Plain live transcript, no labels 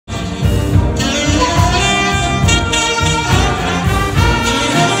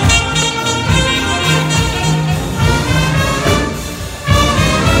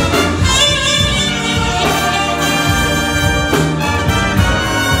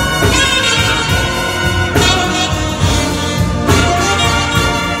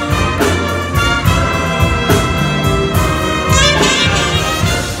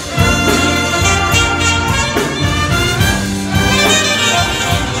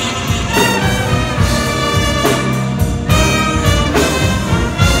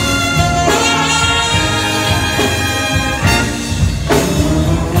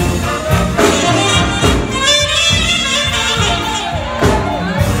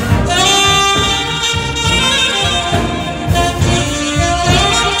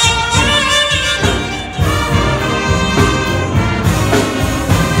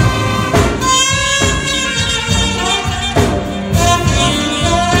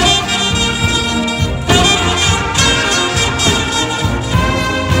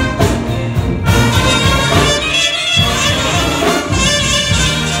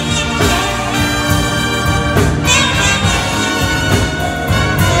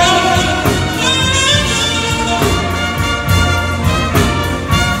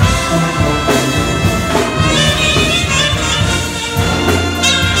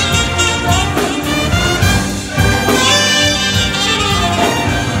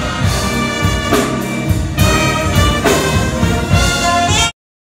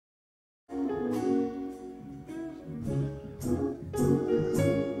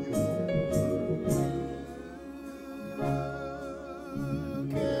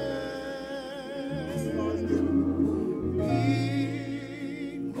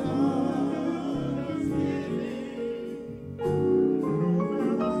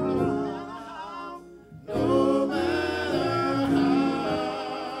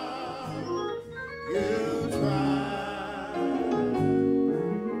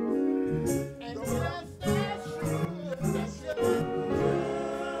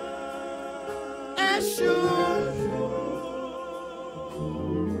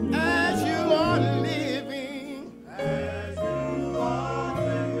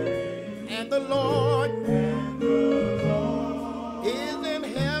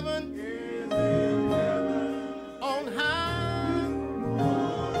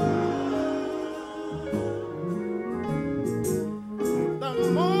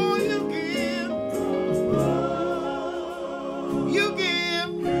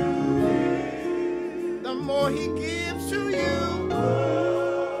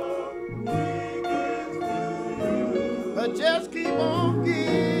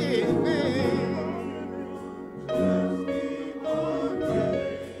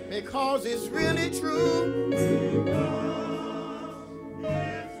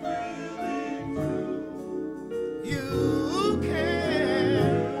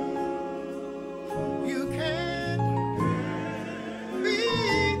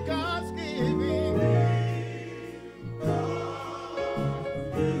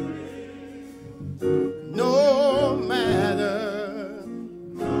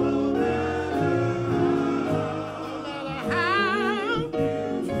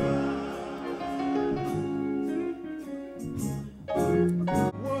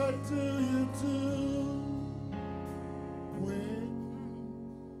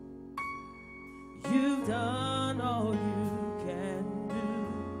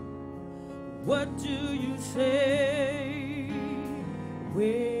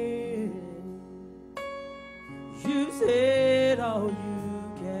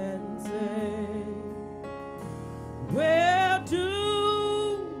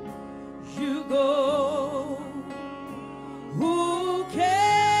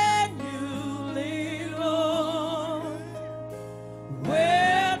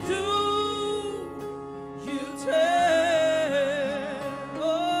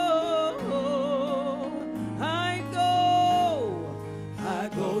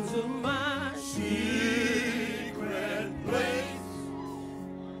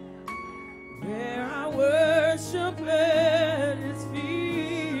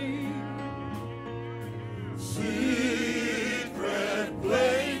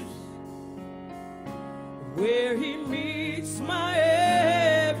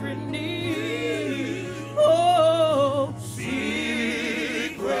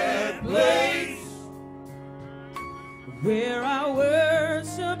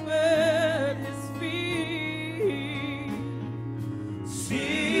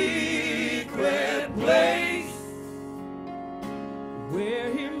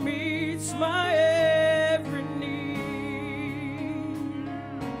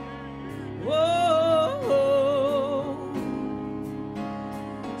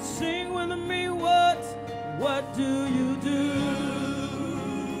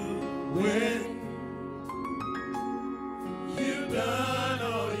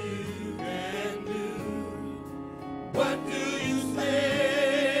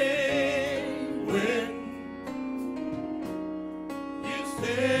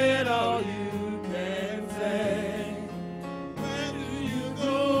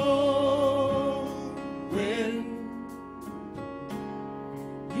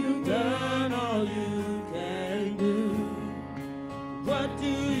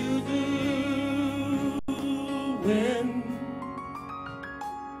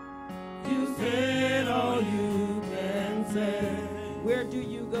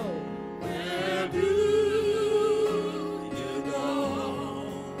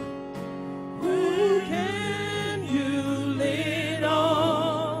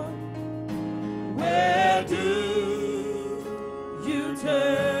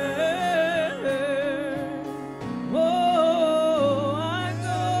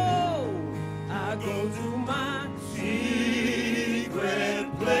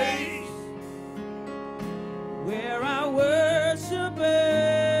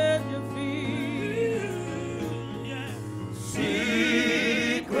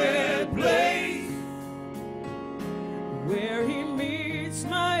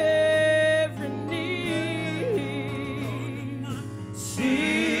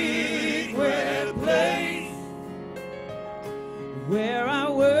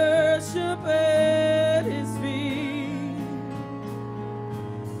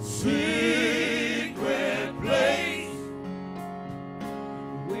secret place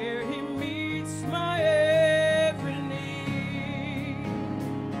where he meets my every need.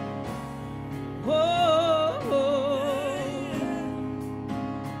 Oh,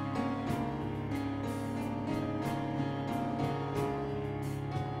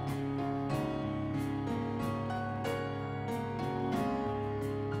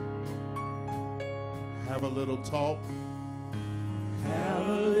 have a little talk. have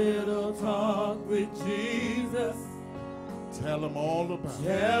a little talk with Jesus. Tell him all about it.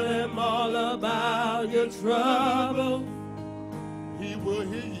 Tell him all about your trouble. He will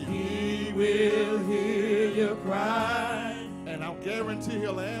hear you. He will hear your cry. And I'll guarantee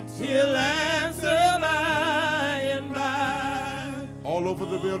he'll answer. He'll answer by and by. All over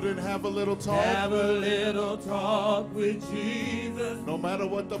the building, have a little talk. Have a little talk with Jesus. No matter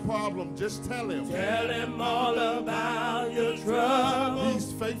what the problem, just tell him. Tell him all about your trouble.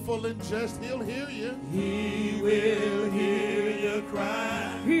 He's faithful and just. He'll hear you. He will hear your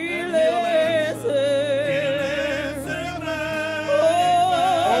cry. He'll answer.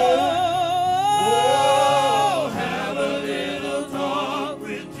 Have a little talk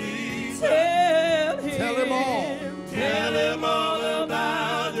with Jesus. Tell him all. Tell him all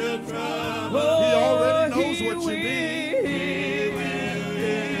about your trouble. He already knows what you need. He will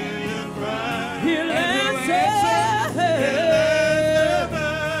hear your cry. And he'll answer.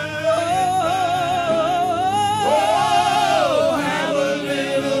 Have a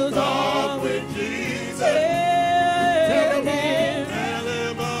little talk with Jesus. Tell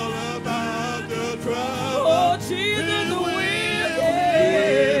him all about your trouble. Oh, Jesus will hear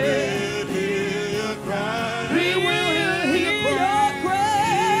your cry. He will hear your cry. He will hear your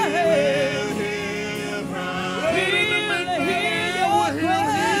cry. He will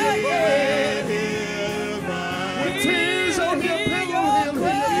hear your cry. With tears on your pillow, he'll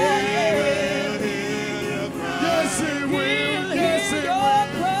hear you. Yes, he will. Yes, he will.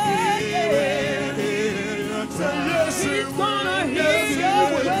 Say yes, he will. Yes,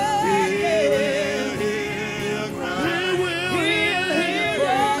 he will. He will hear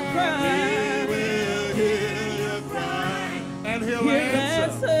your cry. And he'll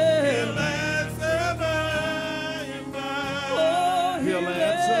answer. He'll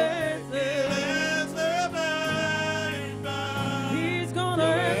answer. He's gonna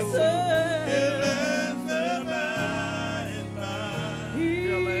answer.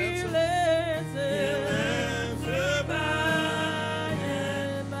 He'll answer by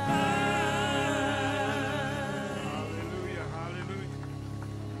and by. Hallelujah, hallelujah.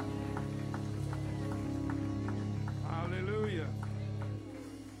 Hallelujah.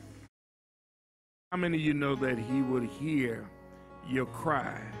 How many of you know that he would hear your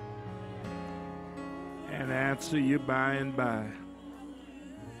cry and answer you by and by?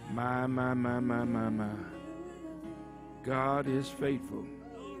 My. God is faithful.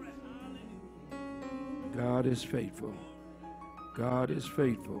 God is faithful. God is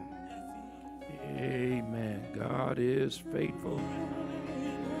faithful. Amen. God is faithful.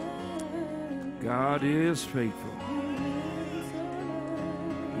 God is faithful.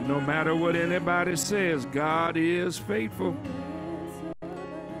 No matter what anybody says, God is faithful.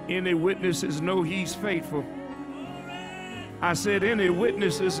 Any witnesses know he's faithful. I said any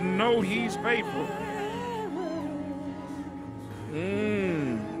witnesses know he's faithful.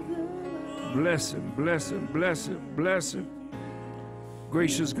 Bless him, bless him, bless him, bless him.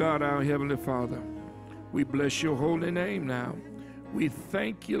 Gracious God, our Heavenly Father, we bless your holy name now. We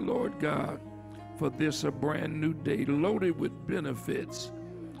thank you, Lord God, for this a brand new day loaded with benefits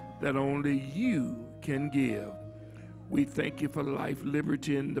that only you can give. We thank you for life,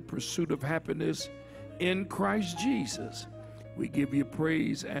 liberty, and the pursuit of happiness in Christ Jesus. We give you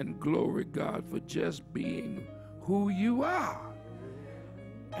praise and glory, God, for just being who you are.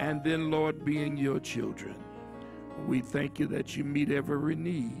 And then, Lord, being your children. We thank you that you meet every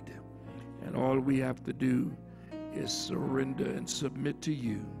need. And all we have to do is surrender and submit to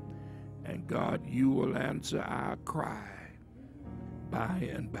you. And God, you will answer our cry by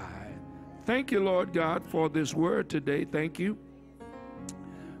and by. Thank you, Lord God, for this word today. Thank you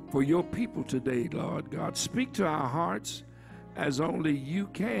for your people today, Lord God. Speak to our hearts as only you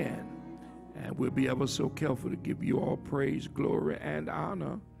can. And we'll be ever so careful to give you all praise, glory, and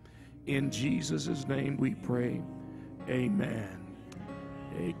honor. In Jesus' name we pray. Amen.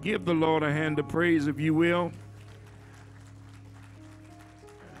 Hey, give the Lord a hand of praise if you will.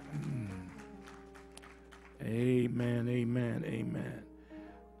 Amen, amen, amen.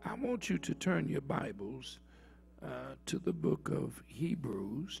 I want you to turn your Bibles to the book of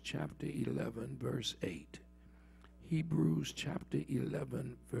Hebrews, chapter 11, verse 8. Hebrews chapter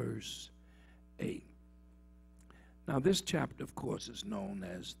 11, verse 8. Now, this chapter, of course, is known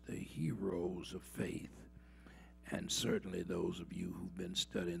as the heroes of faith. And certainly those of you who've been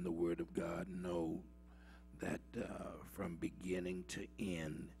studying the Word of God know that from beginning to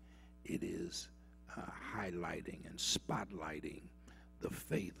end, it is highlighting and spotlighting the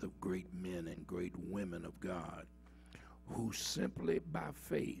faith of great men and great women of God who simply by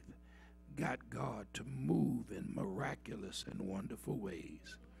faith got God to move in miraculous and wonderful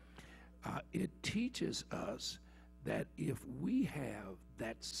ways. It teaches us that if we have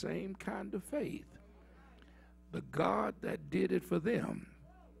that same kind of faith, the God that did it for them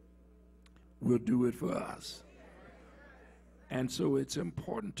will do it for us. And so it's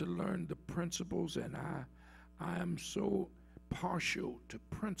important to learn the principles, and I am so partial to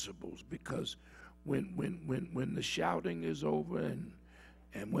principles, because when the shouting is over and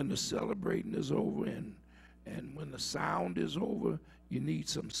when the celebrating is over and when the sound is over, you need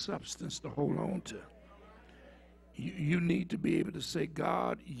some substance to hold on to. You need to be able to say,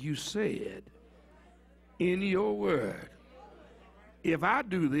 God, you said in your word, if I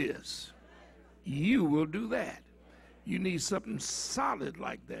do this, you will do that. You need something solid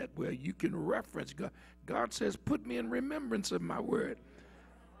like that where you can reference God. God says, put me in remembrance of my word.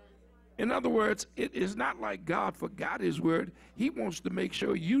 In other words, it is not like God forgot his word. He wants to make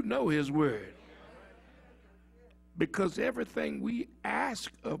sure you know his word. Because everything we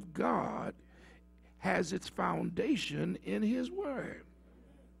ask of God has its foundation in his word.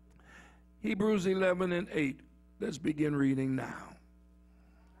 Hebrews 11 and 8. Let's begin reading now.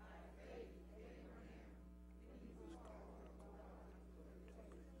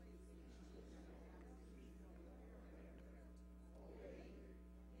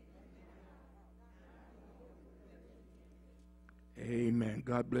 Amen.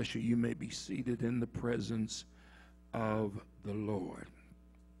 God bless you. You may be seated in the presence of the Lord.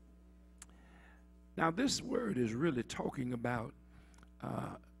 Now, this word is really talking about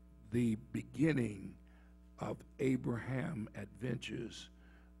the beginning of Abraham's adventures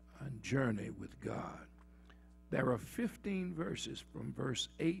and journey with God. There are 15 verses from verse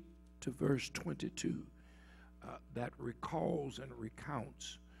 8 to verse 22 that recalls and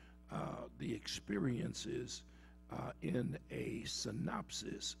recounts the experiences in a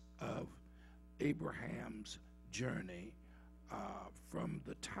synopsis of Abraham's journey from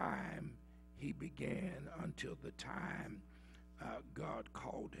the time he began until the time God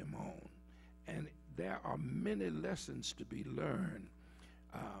called him on. And there are many lessons to be learned,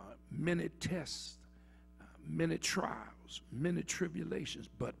 many tests, many trials, many tribulations,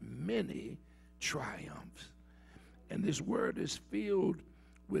 but many triumphs. And this word is filled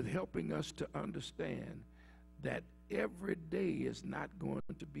with helping us to understand that every day is not going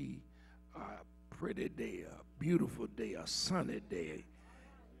to be a pretty day, a beautiful day, a sunny day.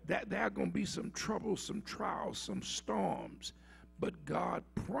 That there are going to be some troubles, some trials, some storms, but God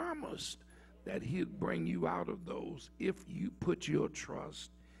promised that he'll bring you out of those if you put your trust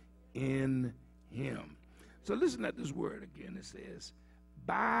in him. So listen at this word again. It says,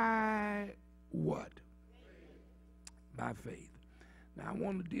 by what? By faith. Now I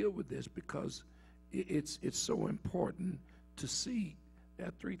want to deal with this because it's so important to see. There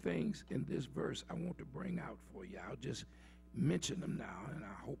are three things in this verse I want to bring out for you. I'll just mention them now, and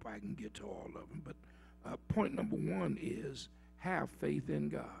I hope I can get to all of them. But point number one is have faith in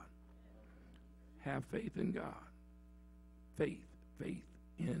God. Have faith in God. Faith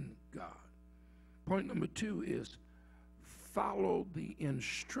in God. Point number two is follow the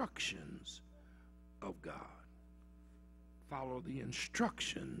instructions of God. Follow the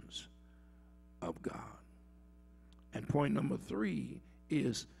instructions of God. And point number three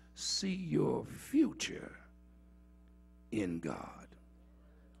is see your future in God.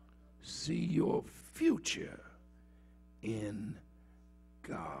 See your future in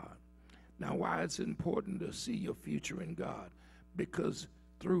God. Now, why it's important to see your future in God? Because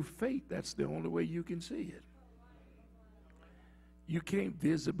through faith, that's the only way you can see it. You can't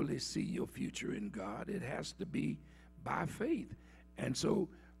visibly see your future in God. It has to be by faith. And so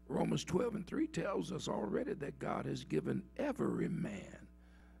Romans 12 and 3 tells us already that God has given every man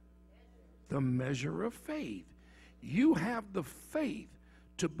the measure of faith. You have the faith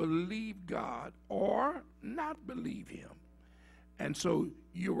to believe God or not believe him. And so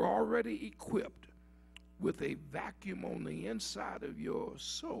you're already equipped with a vacuum on the inside of your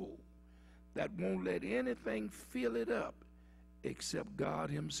soul that won't let anything fill it up except God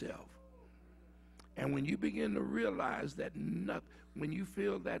himself. And when you begin to realize that when you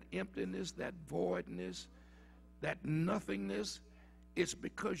feel that emptiness, that voidness, that nothingness, it's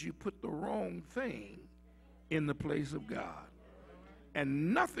because you put the wrong thing in the place of God.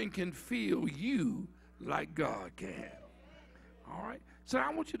 And nothing can fill you like God can. All right? So I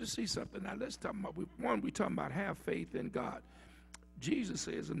want you to see something. Now let's talk about, one, we're talking about have faith in God. Jesus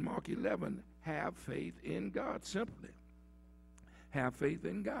says in Mark 11, have faith in God, simply. Have faith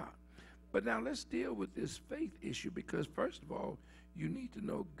in God. But now let's deal with this faith issue, because first of all, you need to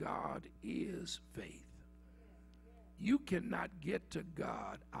know God is faith. You cannot get to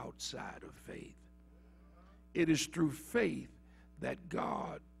God outside of faith. It is through faith that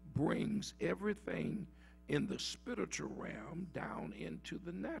God brings everything in the spiritual realm down into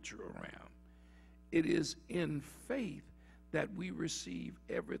the natural realm. It is in faith that we receive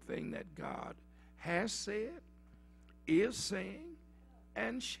everything that God has said, is saying,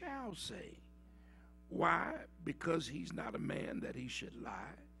 and shall say. Why? Because he's not a man that he should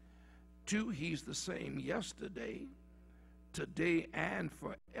lie. 2, he's the same yesterday, today, and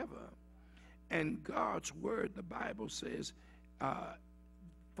forever. And God's word, the Bible says,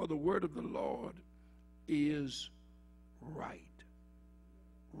 for the word of the Lord is right.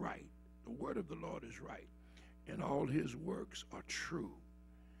 Right. The word of the Lord is right. And all his works are true.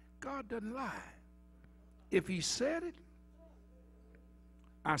 God doesn't lie. If he said it,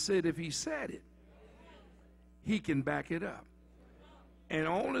 I said if he said it, he can back it up. And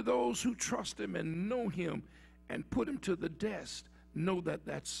only those who trust him and know him and put him to the test know that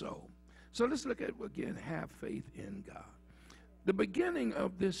that's so. So let's look at, again, have faith in God. The beginning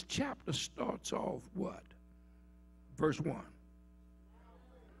of this chapter starts off what? Verse 1.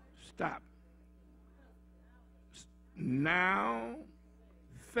 Stop. Now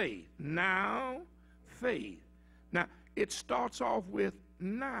faith. Now faith. Now, it starts off with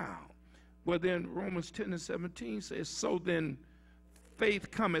now. Well, then Romans 10 and 17 says, so then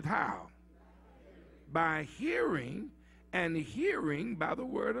faith cometh how? By hearing, and hearing by the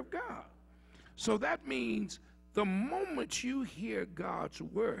word of God. So that means the moment you hear God's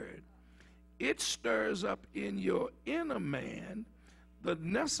word, it stirs up in your inner man the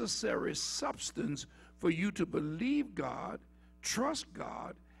necessary substance for you to believe God, trust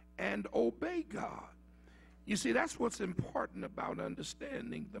God, and obey God. You see, that's what's important about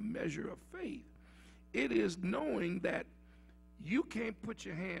understanding the measure of faith. It is knowing that you can't put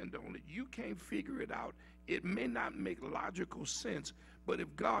your hand on it. You can't figure it out. It may not make logical sense, but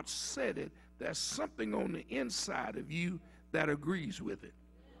if God said it, there's something on the inside of you that agrees with it.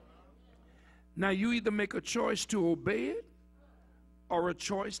 Now, you either make a choice to obey it or a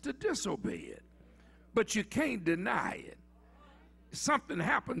choice to disobey it, but you can't deny it. Something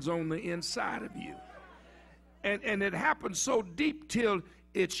happens on the inside of you. And it happens so deep till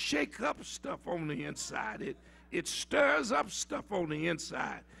it shakes up stuff on the inside. It stirs up stuff on the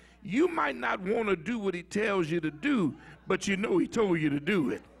inside. You might not want to do what he tells you to do, but you know he told you to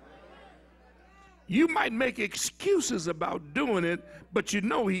do it. You might make excuses about doing it, but you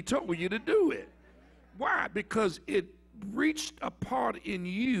know he told you to do it. Why? Because it reached a part in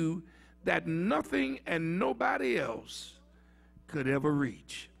you that nothing and nobody else could ever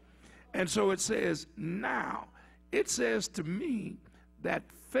reach. And so it says now. It says to me that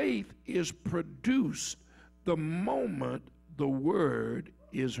faith is produced the moment the word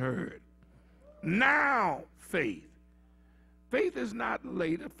is heard. Now faith. Faith is not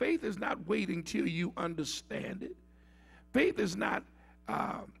later. Faith is not waiting till you understand it. Faith is not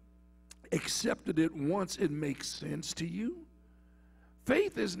accepted it once it makes sense to you.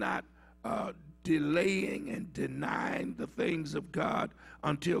 Faith is not delaying and denying the things of God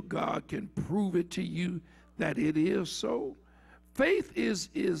until God can prove it to you that it is so. Faith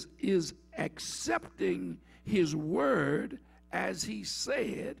is accepting his word as he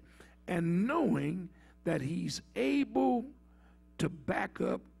said and knowing that he's able to back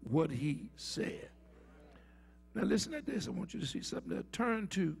up what he said. Now listen to this. I want you to see something. Now turn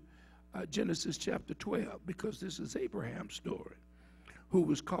to Genesis chapter 12, because this is Abraham's story, who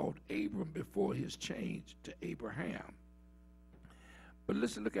was called Abram before his change to Abraham. But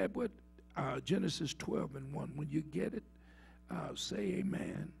listen, look at what Genesis 12 and 1. When you get it, say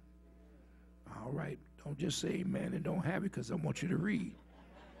amen. All right. Don't just say amen and don't have it, because I want you to read.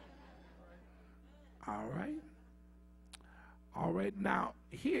 All right. All right. Now,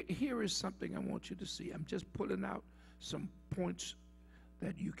 here is something I want you to see. I'm just pulling out some points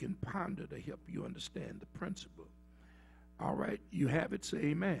that you can ponder to help you understand the principle. All right. You have it. Say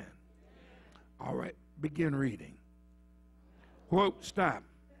amen. All right. Begin reading. Whoa, stop.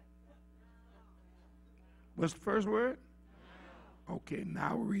 What's the first word? Okay,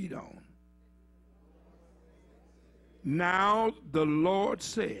 now read on. Now the Lord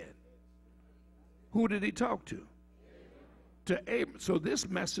said. Who did he talk to? To Abram. So this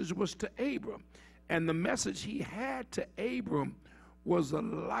message was to Abram. And the message he had to Abram was a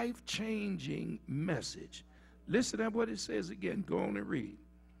life-changing message. Listen to what it says again. Go on and read.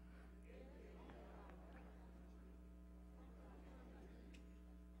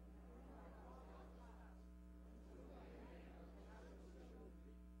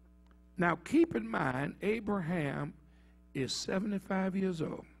 Now, keep in mind, Abraham is 75 years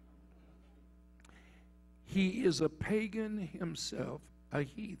old. He is a pagan himself, a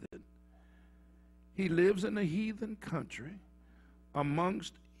heathen. He lives in a heathen country,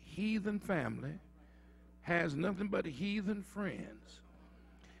 amongst heathen family, has nothing but heathen friends.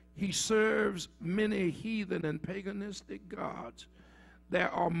 He serves many heathen and paganistic gods.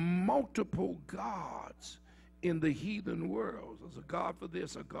 There are multiple gods in the heathen world. There's a God for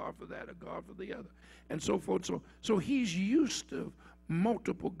this, a God for that, a God for the other, and so forth. So he's used to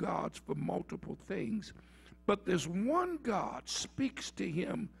multiple gods for multiple things. But this one God speaks to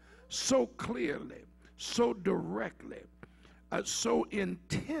him so clearly, so directly, so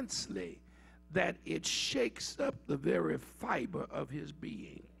intensely that it shakes up the very fiber of his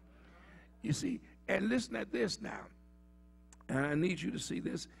being. You see, and listen at this now. And I need you to see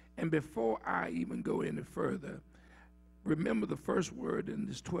this. And before I even go any further, remember the first word in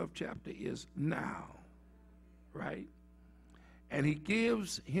this 12th chapter is now, right? And he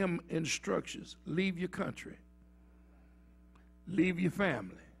gives him instructions. Leave your country. Leave your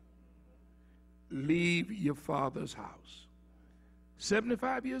family. Leave your father's house.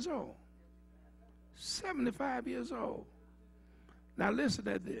 75 years old. 75 years old. Now listen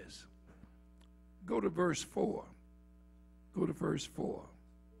at this. Go to verse 4. Go to verse 4.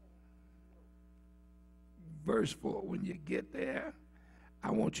 Verse 4. When you get there,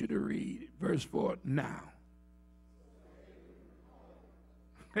 I want you to read verse 4 now.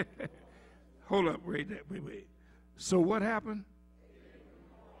 Hold up, wait. So what happened?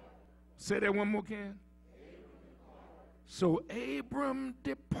 Say that one more, Ken. So Abram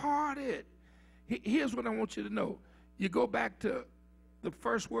departed. Here's what I want you to know. You go back to the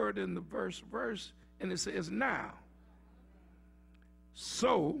first word in the verse, and it says now.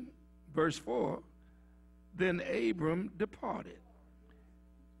 So, verse 4, then Abram departed.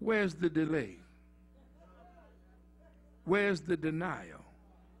 Where's the delay? Where's the denial?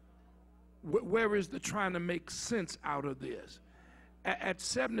 Where is the trying to make sense out of this? At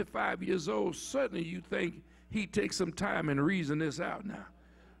 75 years old, certainly you think he'd take some time and reason this out now.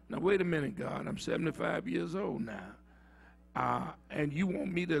 Now, wait a minute, God, I'm 75 years old now. And you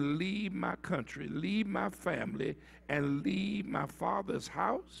want me to leave my country, leave my family, and leave my father's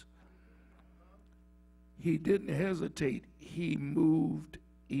house? He didn't hesitate. He moved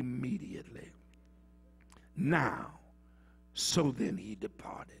immediately. Now, so then he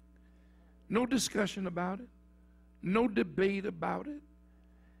departed. No discussion about it. No debate about it.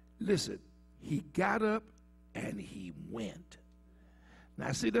 Listen, he got up and he went.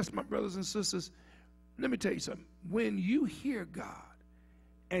 Now, see, that's my brothers and sisters. Let me tell you something. When you hear God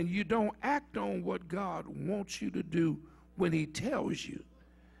and you don't act on what God wants you to do when he tells you,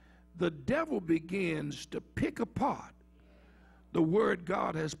 the devil begins to pick apart the word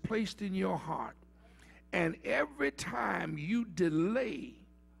God has placed in your heart. And every time you delay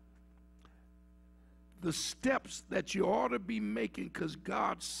the steps that you ought to be making because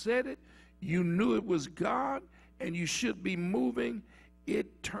God said it, you knew it was God, and you should be moving,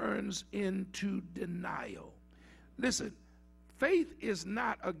 it turns into denial. Listen, faith is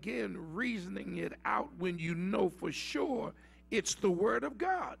not, again, reasoning it out when you know for sure it's the word of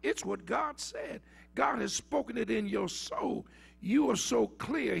God. It's what God said. God has spoken it in your soul. You are so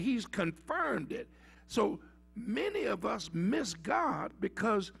clear. He's confirmed it. So many of us miss God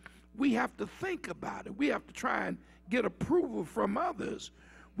because we have to think about it. We have to try and get approval from others.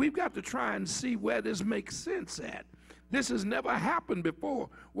 We've got to try and see where this makes sense at. This has never happened before,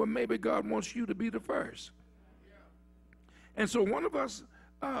 where maybe God wants you to be the first. And so one of us,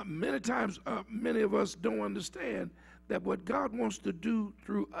 many times, many of us don't understand that what God wants to do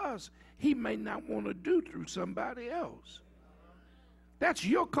through us, he may not want to do through somebody else. That's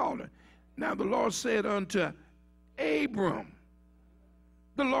your calling. Now the Lord said unto Abram,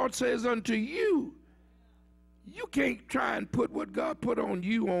 the Lord says unto you, you can't try and put what God put on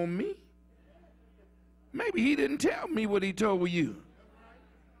you on me. Maybe he didn't tell me what he told you.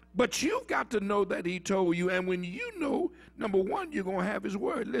 But you've got to know that he told you. And when you know, number one, you're going to have his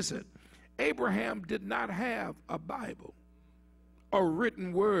word. Listen, Abraham did not have a Bible, a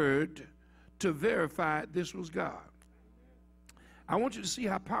written word to verify this was God. I want you to see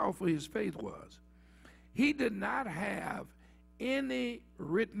how powerful his faith was. He did not have any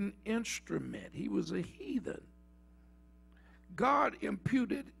written instrument. He was a heathen. God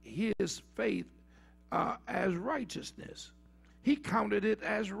imputed his faith as righteousness. He counted it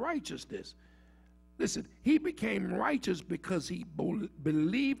as righteousness. Listen, he became righteous because he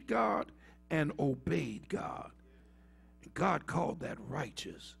believed God and obeyed God. God called that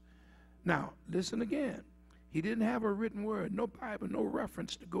righteous. Now, listen again. He didn't have a written word, no Bible, no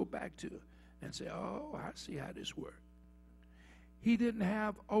reference to go back to and say, oh, I see how this works. He didn't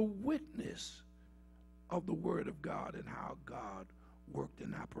have a witness of the word of God and how God worked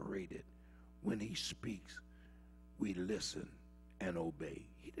and operated. When he speaks, we listen and obey.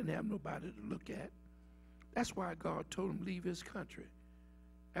 He didn't have nobody to look at. That's why God told him leave his country.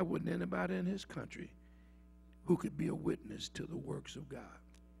 There wasn't anybody in his country who could be a witness to the works of God.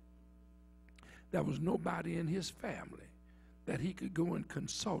 There was nobody in his family that he could go and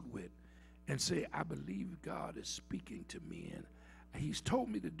consult with and say, I believe God is speaking to me, and he's told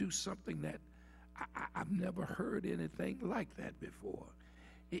me to do something that I've never heard anything like that before.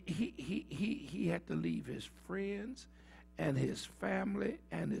 He had to leave his friends and his family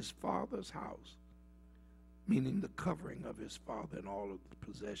and his father's house, meaning the covering of his father and all of the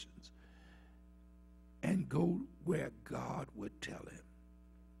possessions, and go where God would tell him.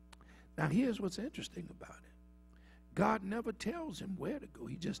 Now, here's what's interesting about it. God never tells him where to go.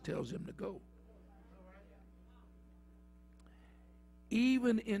 He just tells him to go.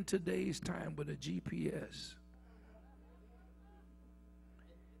 Even in today's time with a GPS,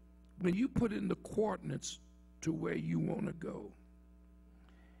 when you put in the coordinates to where you want to go,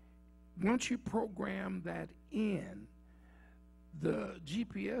 once you program that in, the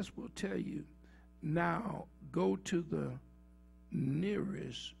GPS will tell you, now go to the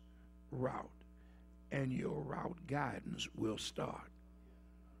nearest route, and your route guidance will start.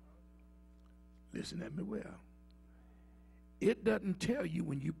 Listen at me well. It doesn't tell you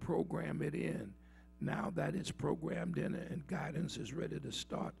when you program it in, now that it's programmed in and guidance is ready to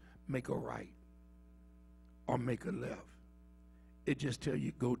start, make a right or make a left. It just tells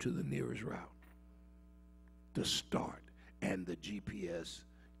you go to the nearest route to start, and the GPS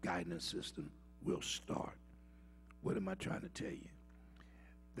guidance system will start. What am I trying to tell you?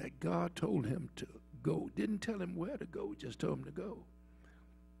 That God told him to go. Didn't tell him where to go, just told him to go.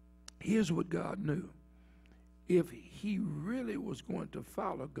 Here's what God knew. If he really was going to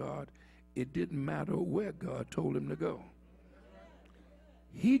follow God, it didn't matter where God told him to go.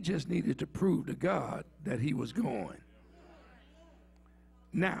 He just needed to prove to God that he was going.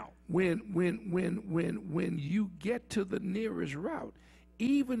 Now, when you get to the nearest route,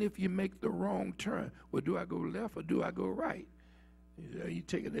 even if you make the wrong turn, well, do I go left or do I go right? You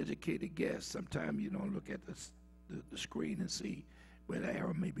take an educated guess. Sometimes you don't look at the screen and see where the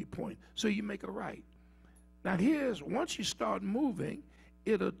arrow may be pointing. So you make a right. Now once you start moving,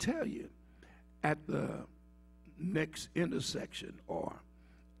 it'll tell you at the next intersection or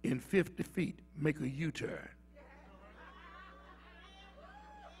in 50 feet, make a U-turn.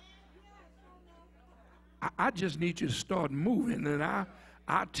 I just need you to start moving, and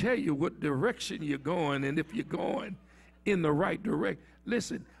I'll tell you what direction you're going, and if you're going in the right direction.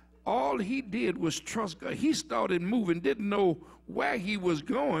 Listen, all he did was trust God. He started moving, didn't know where he was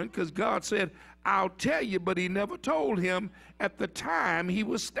going, because God said, I'll tell you, but he never told him at the time he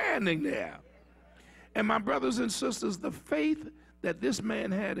was standing there. And my brothers and sisters, the faith that this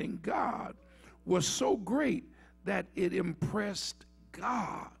man had in God was so great that it impressed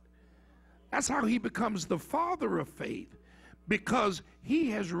God. That's how he becomes the father of faith, because he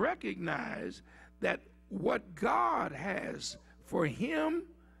has recognized that what God has for him,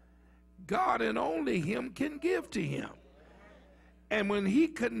 God and only him can give to him. And when he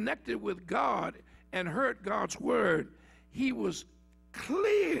connected with God and heard God's word, he was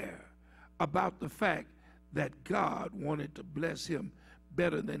clear about the fact that God wanted to bless him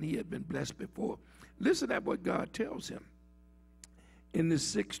better than he had been blessed before. Listen at what God tells him in the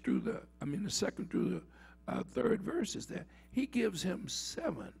second through the third verses there. He gives him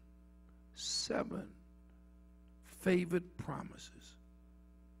seven favored promises.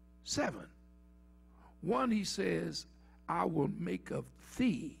 7. 1, he says, I will make of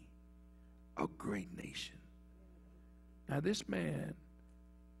thee a great nation. Now this man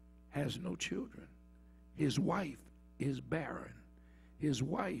has no children. His wife is barren. His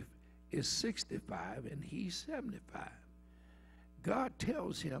wife is 65 and he's 75. God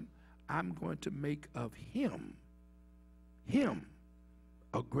tells him, I'm going to make of him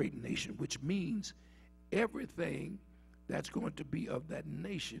a great nation, which means everything that's going to be of that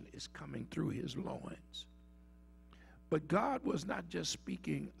nation is coming through his loins. But God was not just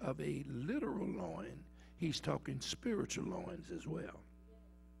speaking of a literal loin, he's talking spiritual loins as well.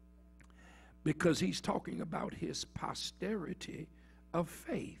 Because he's talking about his posterity of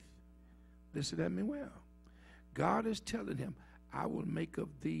faith. Listen to me well. God is telling him, I will make of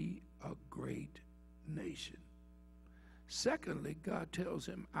thee a great nation. Secondly, God tells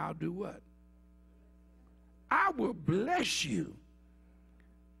him, I'll do what? I will bless you.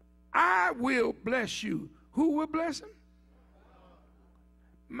 I will bless you. Who will bless him?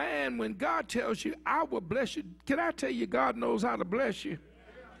 Man, when God tells you, I will bless you, can I tell you God knows how to bless you?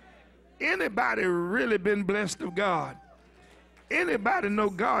 Anybody really been blessed of God? Anybody know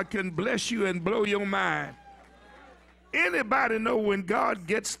God can bless you and blow your mind? Anybody know when God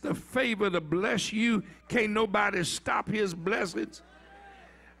gets the favor to bless you, can't nobody stop his blessings?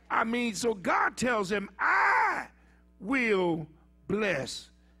 I mean, so God tells him, I will bless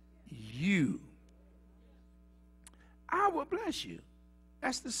you. I will bless you.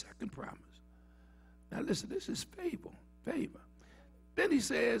 That's the second promise. Now listen, this is favor. Then he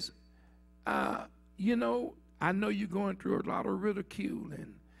says, you know, I know you're going through a lot of ridicule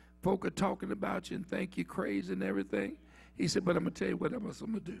and folk are talking about you and think you're crazy and everything. He said, but I'm going to tell you what else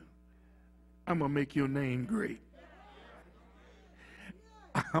I'm going to do. I'm going to make your name great.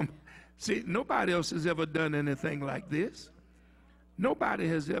 See, nobody else has ever done anything like this. Nobody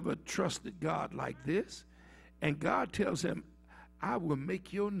has ever trusted God like this. And God tells him, I will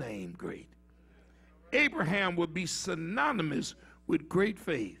make your name great. Abraham would be synonymous with great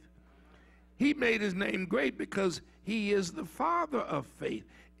faith. He made his name great because he is the father of faith.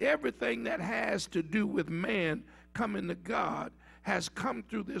 Everything that has to do with man coming to God has come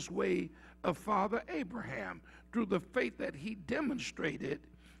through this way of Father Abraham, through the faith that he demonstrated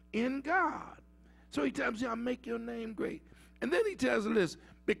in God. So he tells you, I'll make your name great. And then he tells us this,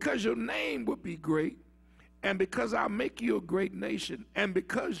 because your name will be great, and because I'll make you a great nation, and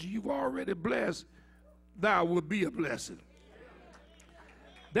because you've already blessed, thou will be a blessing.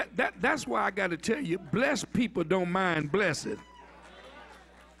 That's why I got to tell you, blessed people don't mind blessing.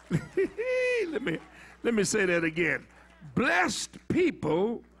 Let me say that again. Blessed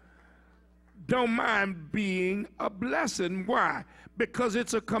people don't mind being a blessing. Why? Because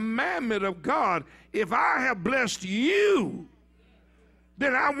it's a commandment of God. If I have blessed you,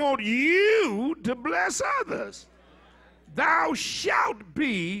 then I want you to bless others. Thou shalt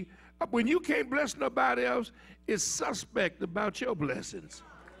be, when you can't bless nobody else, it's suspect about your blessings.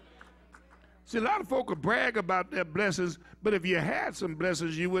 See, a lot of folk will brag about their blessings, but if you had some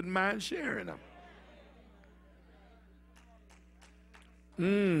blessings, you wouldn't mind sharing them.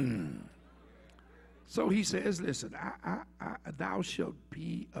 So he says, listen, thou shalt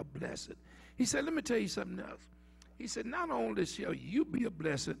be a blessing. He said, let me tell you something else. He said, not only shall you be a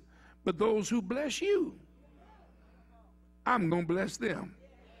blessing, but those who bless you, I'm going to bless them.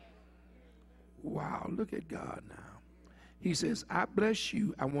 Wow, look at God now. He says, I bless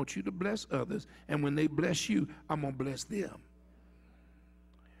you. I want you to bless others. And when they bless you, I'm going to bless them.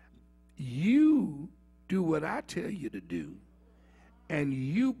 You do what I tell you to do, and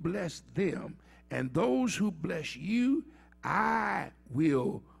you bless them. And those who bless you, I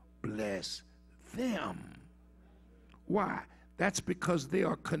will bless them. Why? That's because they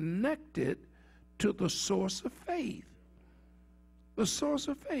are connected to the source of faith. The source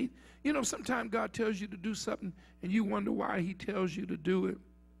of faith. You know, sometimes God tells you to do something and you wonder why he tells you to do it.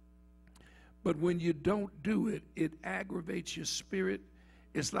 But when you don't do it, it aggravates your spirit.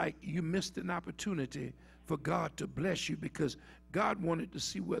 It's like you missed an opportunity for God to bless you, because God wanted to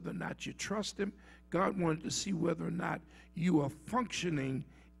see whether or not you trust him. God wanted to see whether or not you are functioning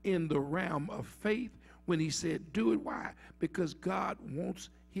in the realm of faith when he said do it. Why? Because God wants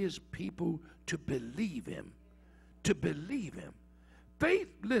his people to believe him. To believe him. Faith,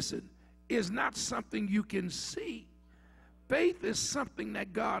 listen, is not something you can see. Faith is something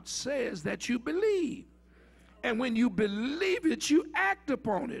that God says that you believe. And when you believe it, you act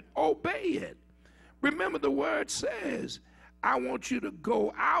upon it, obey it. Remember, the word says, I want you to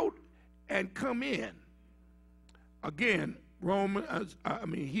go out and come in. Again, Hebrews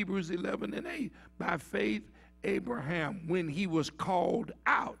 11:8. By faith, Abraham, when he was called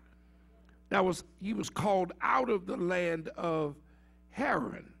out, he was called out of the land of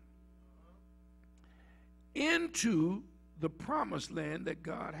Haran into the promised land that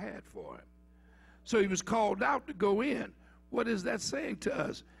God had for him. So he was called out to go in. What is that saying to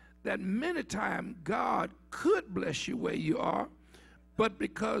us? That many times God could bless you where you are, but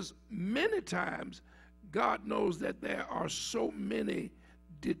because many times God knows that there are so many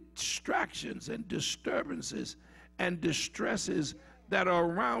distractions and disturbances and distresses that are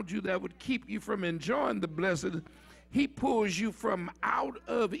around you that would keep you from enjoying the blessing, he pulls you from out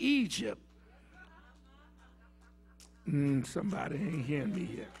of Egypt. Somebody ain't hearing me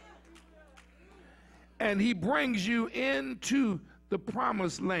here. And he brings you into the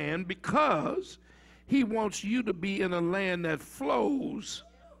promised land because he wants you to be in a land that flows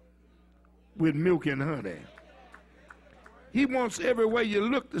with milk and honey. He wants everywhere you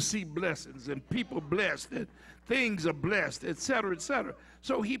look to see blessings and people blessed and things are blessed, etc., etc.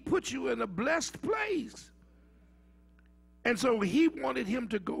 So he puts you in a blessed place. And so he wanted him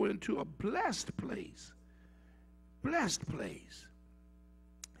to go into a blessed place. Blessed place.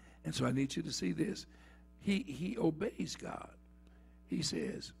 And so I need you to see this. He obeys God. He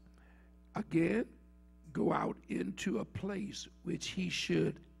says, again, go out into a place which he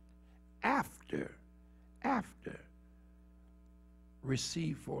should after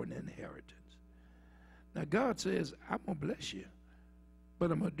receive for an inheritance. Now God says, I'm going to bless you,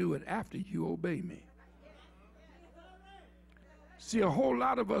 but I'm going to do it after you obey me. See, a whole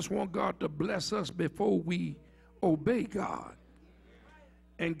lot of us want God to bless us before we obey God.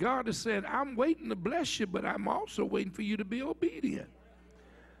 And God has said, I'm waiting to bless you, but I'm also waiting for you to be obedient.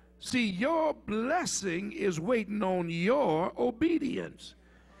 See, your blessing is waiting on your obedience.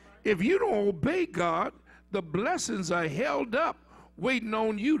 If you don't obey God, the blessings are held up waiting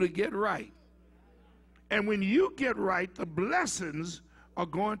on you to get right. And when you get right, the blessings are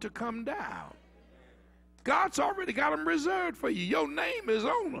going to come down. God's already got them reserved for you. Your name is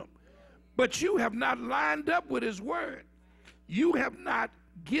on them. But you have not lined up with his word. You have not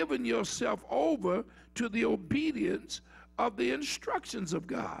given yourself over to the obedience of the instructions of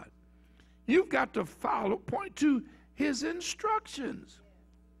God. You've got to point to his instructions.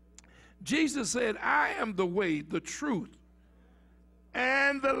 Jesus said, I am the way, the truth,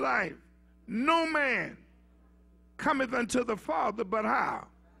 and the life. No man cometh unto the Father but how?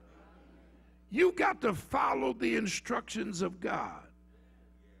 You got to follow the instructions of God.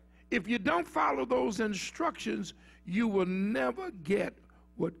 If you don't follow those instructions, you will never get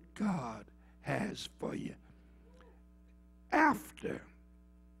what God has for you. After,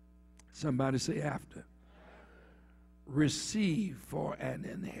 somebody say after, receive for an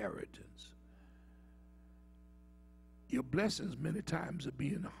inheritance. Your blessings many times are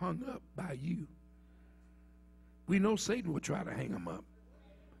being hung up by you. We know Satan will try to hang them up,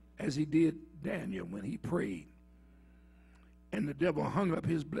 as he did Daniel when he prayed. And the devil hung up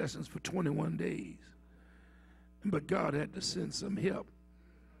his blessings for 21 days. But God had to send some help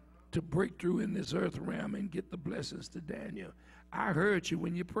to break through in this earth realm and get the blessings to Daniel. I heard you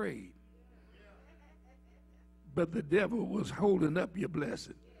when you prayed. But the devil was holding up your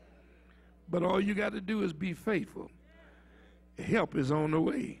blessing. But all you got to do is be faithful. Help is on the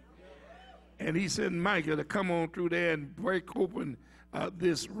way. And he sent Micah to come on through there and break open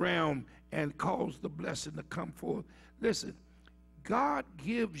this realm and cause the blessing to come forth. Listen, God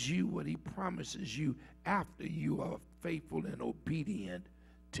gives you what he promises you after you are faithful and obedient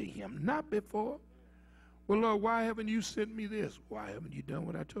to him, not before. Well, Lord, why haven't you sent me this? Why haven't you done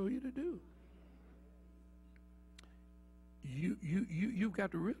what I told you to do? You've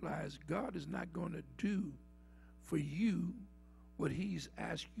got to realize God is not going to do for you what he's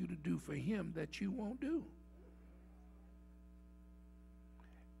asked you to do for him that you won't do.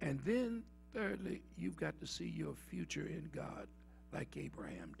 And then, thirdly, you've got to see your future in God like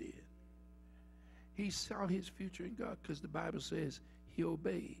Abraham did. He saw his future in God because the Bible says he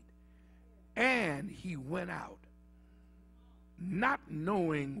obeyed. And he went out, not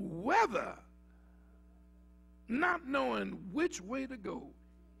knowing whether, not knowing which way to go.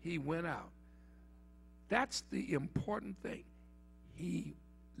 He went out. That's the important thing. He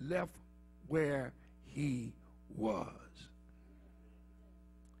left where he was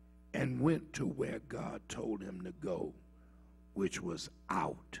and went to where God told him to go, which was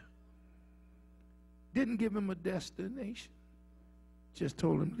out. Didn't give him a destination. Just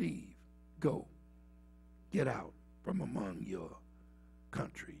told him, leave, go, get out from among your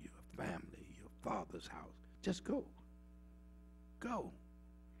country, your family, your father's house. Just go. Go.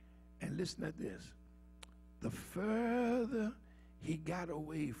 And listen to this. The further he got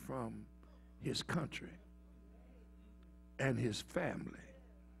away from his country and his family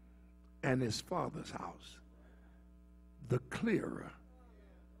and his father's house, the clearer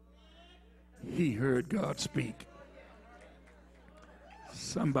he heard God speak.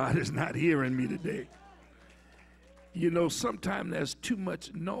 Somebody's not hearing me today. You know, sometimes there's too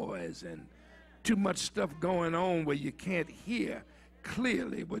much noise and too much stuff going on where you can't hear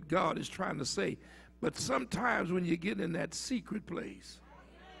clearly what God is trying to say. But sometimes when you get in that secret place,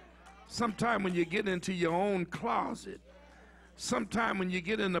 sometime when you get into your own closet, sometime when you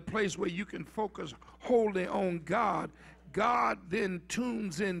get in a place where you can focus wholly on God, God then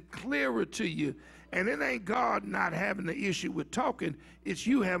tunes in clearer to you. And it ain't God not having the issue with talking, it's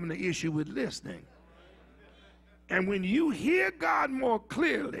you having the issue with listening. And when you hear God more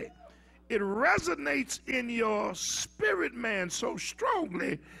clearly, it resonates in your spirit man so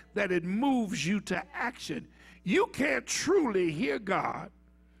strongly that it moves you to action. You can't truly hear God,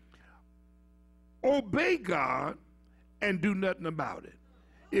 obey God, and do nothing about it.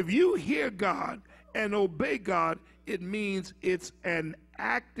 If you hear God and obey God, it means it's an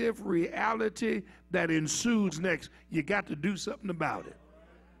active reality that ensues next. You got to do something about it.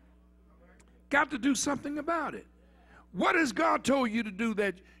 Got to do something about it. What has God told you to do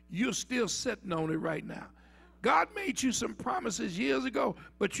that you're still sitting on it right now? God made you some promises years ago,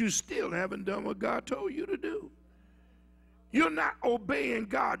 but you still haven't done what God told you to do. You're not obeying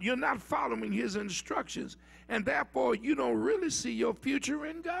God. You're not following his instructions. And therefore, you don't really see your future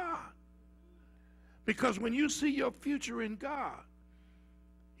in God. Because when you see your future in God,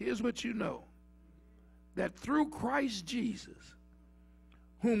 here's what you know. That through Christ Jesus,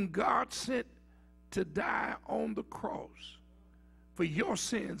 whom God sent to die on the cross for your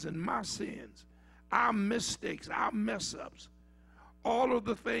sins and my sins, our mistakes, our mess-ups, all of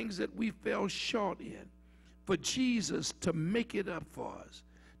the things that we fell short in, for Jesus to make it up for us,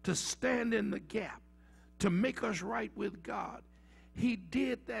 to stand in the gap, to make us right with God. He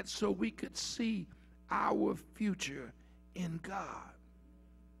did that so we could see our future in God.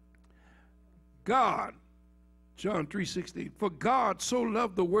 God, John 3:16, for God so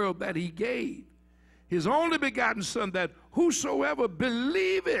loved the world that he gave his only begotten Son, that whosoever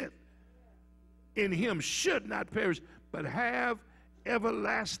believeth in him should not perish, but have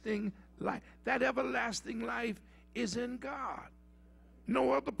everlasting life. That everlasting life is in God.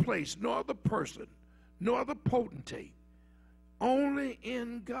 No other place, no other person, no other potentate. Only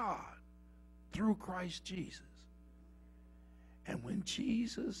in God through Christ Jesus. And when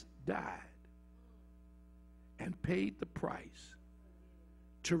Jesus died and paid the price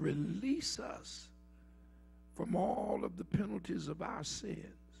to release us from all of the penalties of our sins,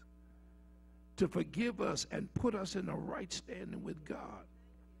 to forgive us and put us in a right standing with God,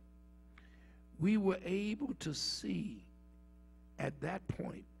 we were able to see at that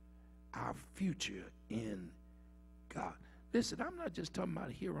point our future in God. Listen, I'm not just talking about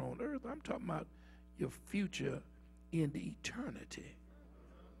here on earth. I'm talking about your future in eternity.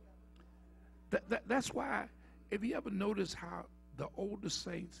 That's why, if you ever notice how the older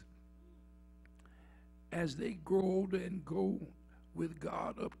saints, as they grow older and go with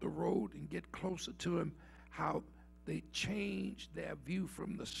God up the road and get closer to him, how they change their view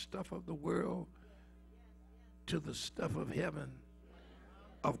from the stuff of the world to the stuff of heaven,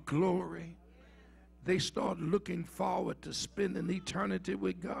 of glory. They start looking forward to spending eternity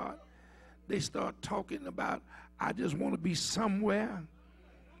with God. They start talking about, I just want to be somewhere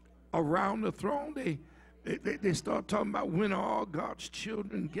around the throne. They start talking about when all God's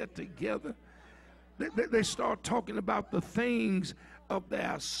children get together. They start talking about the things of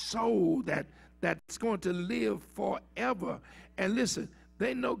their soul that's going to live forever. And listen,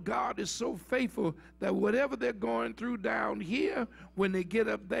 they know God is so faithful that whatever they're going through down here, when they get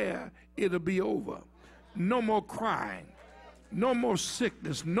up there, it'll be over. No more crying, no more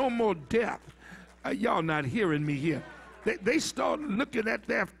sickness, no more death. Y'all not hearing me here. They start looking at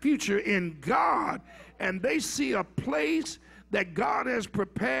their future in God, and they see a place that God has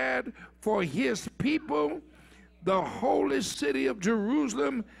prepared for his people, the holy city of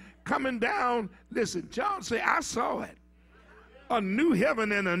Jerusalem coming down. Listen, John said, I saw it. A new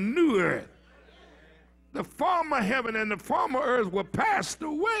heaven and a new earth. The former heaven and the former earth were passed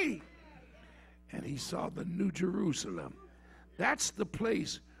away. And he saw the new Jerusalem. That's the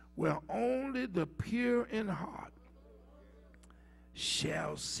place where only the pure in heart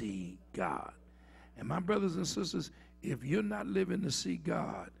shall see God. And my brothers and sisters, if you're not living to see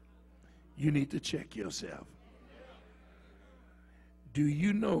God, you need to check yourself. Do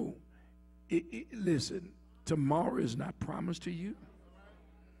you know, listen, tomorrow is not promised to you,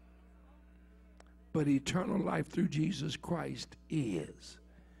 but eternal life through Jesus Christ is.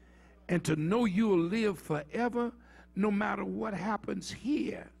 And to know you will live forever, no matter what happens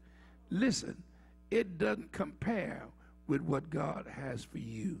here, listen, it doesn't compare with what God has for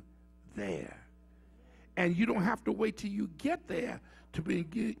you there. And you don't have to wait till you get there to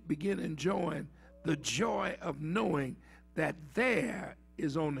begin enjoying the joy of knowing that there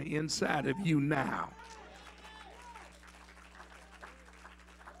is on the inside of you now.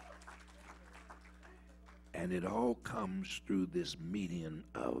 And it all comes through this medium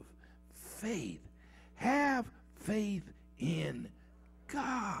of faith. Have faith in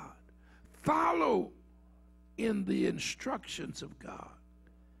God. Follow in the instructions of God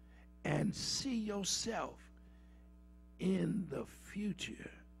and see yourself in the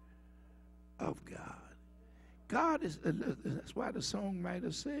future of God. God is, that's why the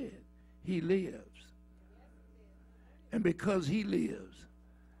songwriter said, he lives. And because he lives,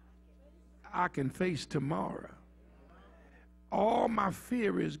 I can face tomorrow. All my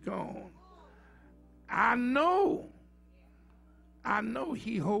fear is gone. I know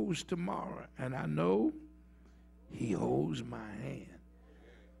he holds tomorrow, and I know he holds my hand.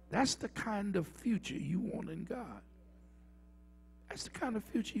 That's the kind of future you want in God. That's the kind of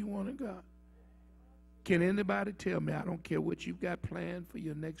future you want in God. Can anybody tell me, I don't care what you've got planned for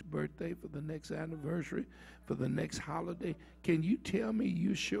your next birthday, for the next anniversary, for the next holiday, can you tell me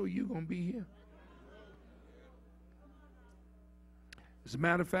you're sure you're going to be here? As a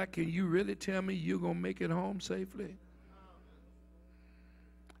matter of fact, can you really tell me you're going to make it home safely?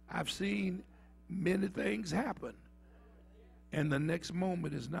 I've seen many things happen, and the next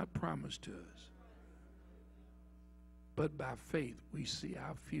moment is not promised to us. But by faith, we see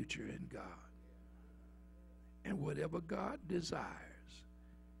our future in God. And whatever God desires,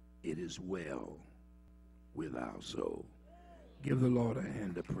 it is well with our soul. Give the Lord a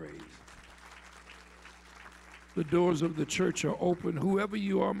hand of praise. The doors of the church are open. Whoever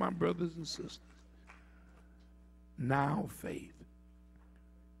you are, my brothers and sisters, now faith.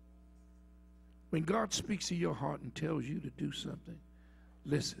 When God speaks to your heart and tells you to do something,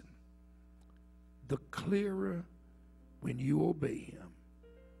 listen. The clearer when you obey him,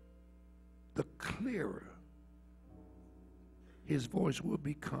 the clearer his voice will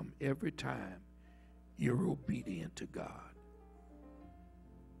become every time you're obedient to God.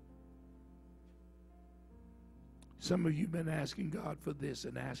 Some of you have been asking God for this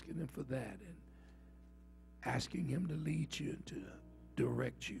and asking him for that and asking him to lead you and to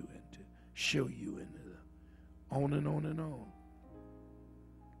direct you and to show you and on and on and on.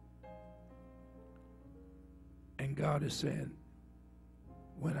 And God is saying,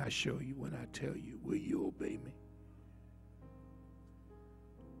 when I show you, when I tell you, will you obey me?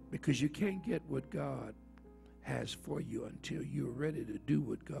 Because you can't get what God has for you until you're ready to do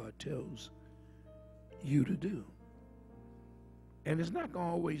what God tells you to do. And it's not going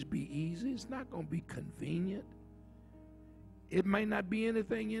to always be easy. It's not going to be convenient. It may not be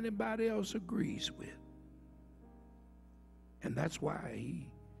anything anybody else agrees with. And that's why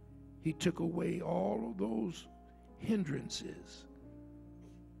he took away all of those hindrances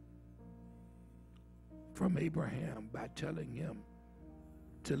from Abraham by telling him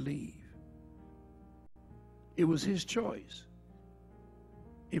to leave. It was his choice.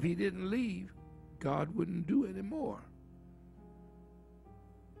 If he didn't leave, God wouldn't do it anymore.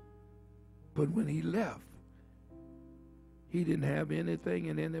 But when he left, he didn't have anything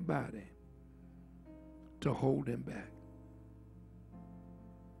and anybody to hold him back.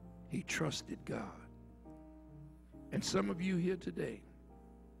 He trusted God. And some of you here today,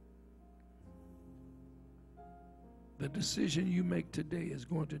 the decision you make today is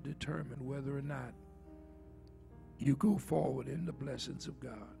going to determine whether or not you go forward in the blessings of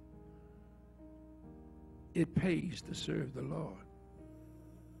God. It pays to serve the Lord.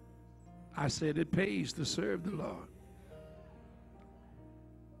 I said it pays to serve the Lord.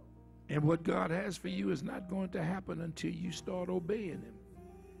 And what God has for you is not going to happen until you start obeying him.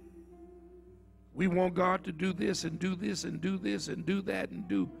 We want God to do this and do this and do this and do that and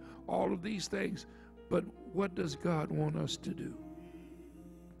do all of these things. But what does God want us to do?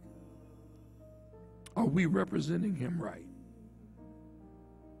 Are we representing him right?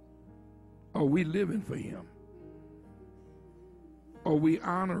 Are we living for him? Are we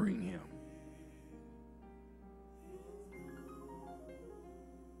honoring him?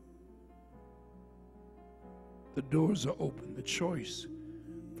 The doors are open. The choice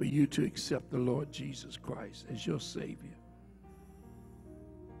for you to accept the Lord Jesus Christ as your Savior.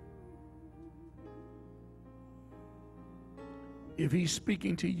 If he's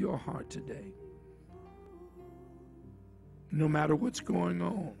speaking to your heart today, no matter what's going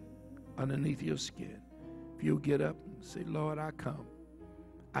on underneath your skin, if you'll get up and say, Lord, I come.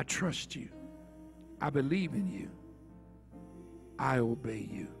 I trust you. I believe in you. I obey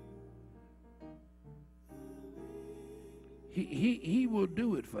you. He will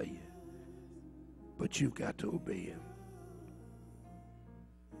do it for you, but you've got to obey him.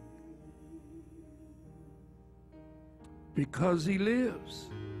 Because he lives.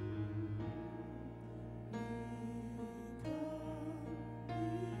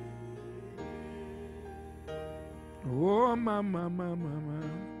 Oh, my.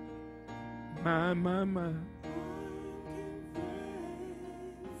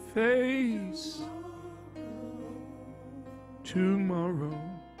 Face tomorrow.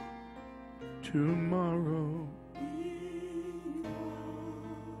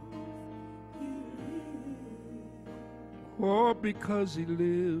 All because he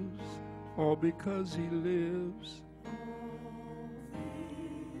lives. All because he lives.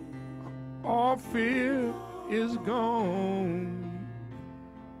 All fear is gone.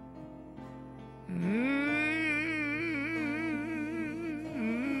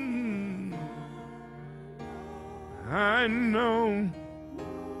 I know,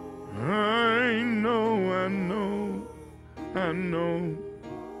 I know, I know, I know.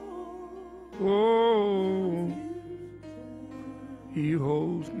 Oh, he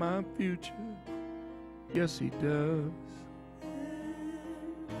holds my future. Yes, he does.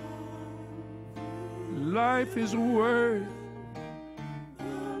 Life is worth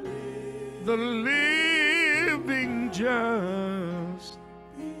the living just.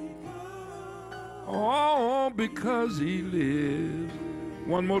 All because he lives.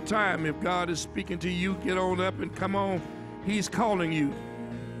 One more time, if God is speaking to you, get on up and come on. He's calling you.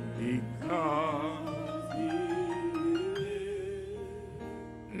 Because he lives.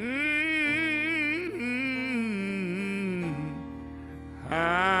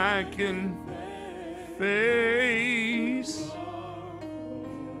 I can face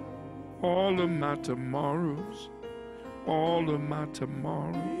all of my tomorrows. All of my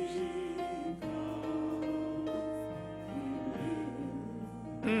tomorrows.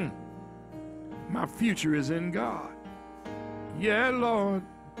 My future is in God. Yeah, Lord.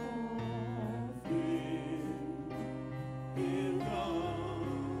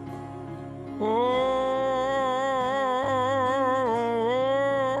 Oh,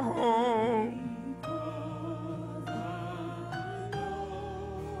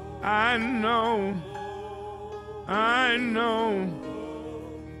 I know, I know,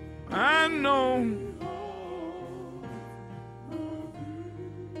 I know.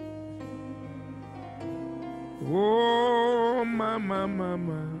 Oh, my.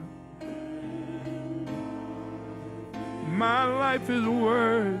 My life is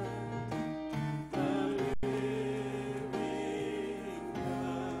worth.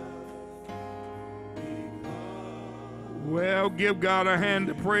 Well, give God a hand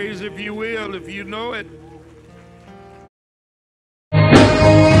of praise if you will, if you know it.